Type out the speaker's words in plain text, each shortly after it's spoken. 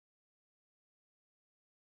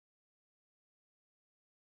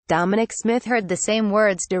Dominic Smith heard the same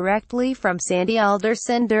words directly from Sandy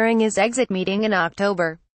Alderson during his exit meeting in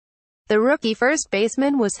October. The rookie first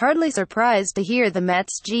baseman was hardly surprised to hear the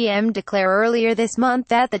Mets GM declare earlier this month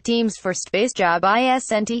that the team's first base job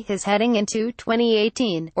is heading into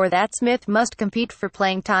 2018, or that Smith must compete for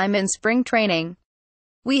playing time in spring training.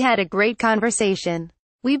 "We had a great conversation.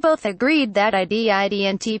 We both agreed that I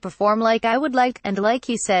didn't perform like I would like, and like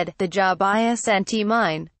he said, the job isn't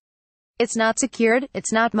mine. It's not secured,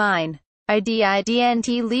 it's not mine. I didn't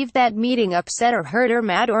leave that meeting upset or hurt or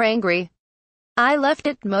mad or angry. I left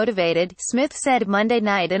it motivated," Smith said Monday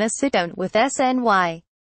night in a sit-down with SNY.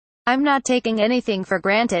 "I'm not taking anything for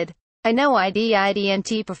granted. I know I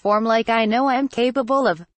didn't perform like I know I'm capable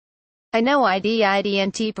of. I know I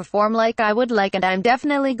didn't perform like I would like, and I'm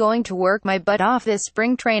definitely going to work my butt off this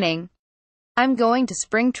spring training. I'm going to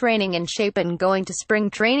spring training in shape and going to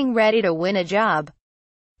spring training ready to win a job."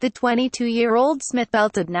 The 22-year-old Smith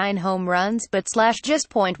belted 9 home runs but slashed just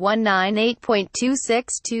 .198,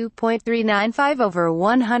 .262, .395 over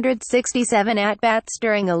 167 at-bats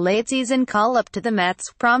during a late-season call-up to the Mets,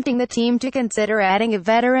 prompting the team to consider adding a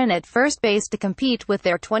veteran at first base to compete with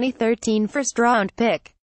their 2013 first-round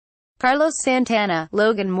pick. Carlos Santana,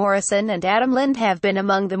 Logan Morrison and Adam Lind have been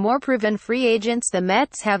among the more proven free agents the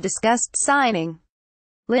Mets have discussed signing.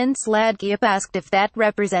 Lynn Sladkey asked if that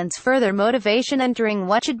represents further motivation entering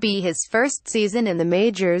what should be his first season in the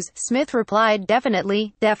majors. Smith replied,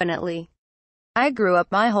 definitely. I grew up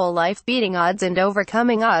my whole life beating odds and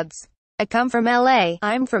overcoming odds. I come from LA.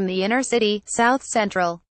 I'm from the inner city, South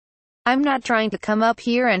Central. I'm not trying to come up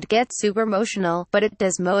here and get super emotional, but it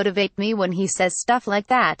does motivate me when he says stuff like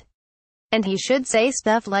that. And he should say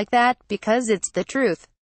stuff like that, because it's the truth.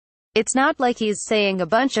 It's not like he's saying a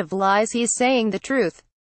bunch of lies, he's saying the truth.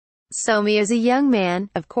 So me as a young man,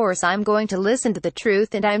 of course I'm going to listen to the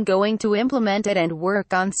truth and I'm going to implement it and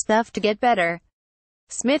work on stuff to get better.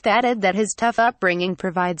 Smith added that his tough upbringing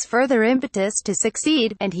provides further impetus to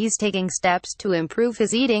succeed, and he's taking steps to improve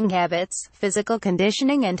his eating habits, physical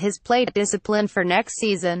conditioning and his plate discipline for next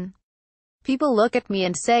season. People look at me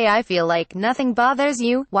and say, I feel like nothing bothers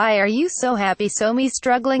you, why are you so happy? So me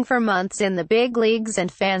struggling for months in the big leagues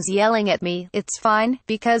and fans yelling at me, it's fine,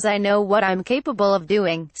 because I know what I'm capable of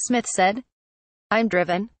doing, Smith said. I'm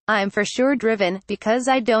driven. I'm for sure driven, because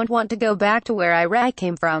I don't want to go back to where I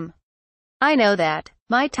came from. I know that.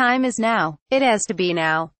 My time is now. It has to be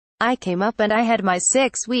now. I came up and I had my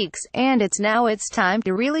 6 weeks, and it's time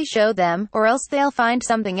to really show them, or else they'll find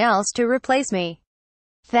something else to replace me.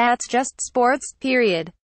 That's just sports,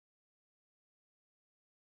 period.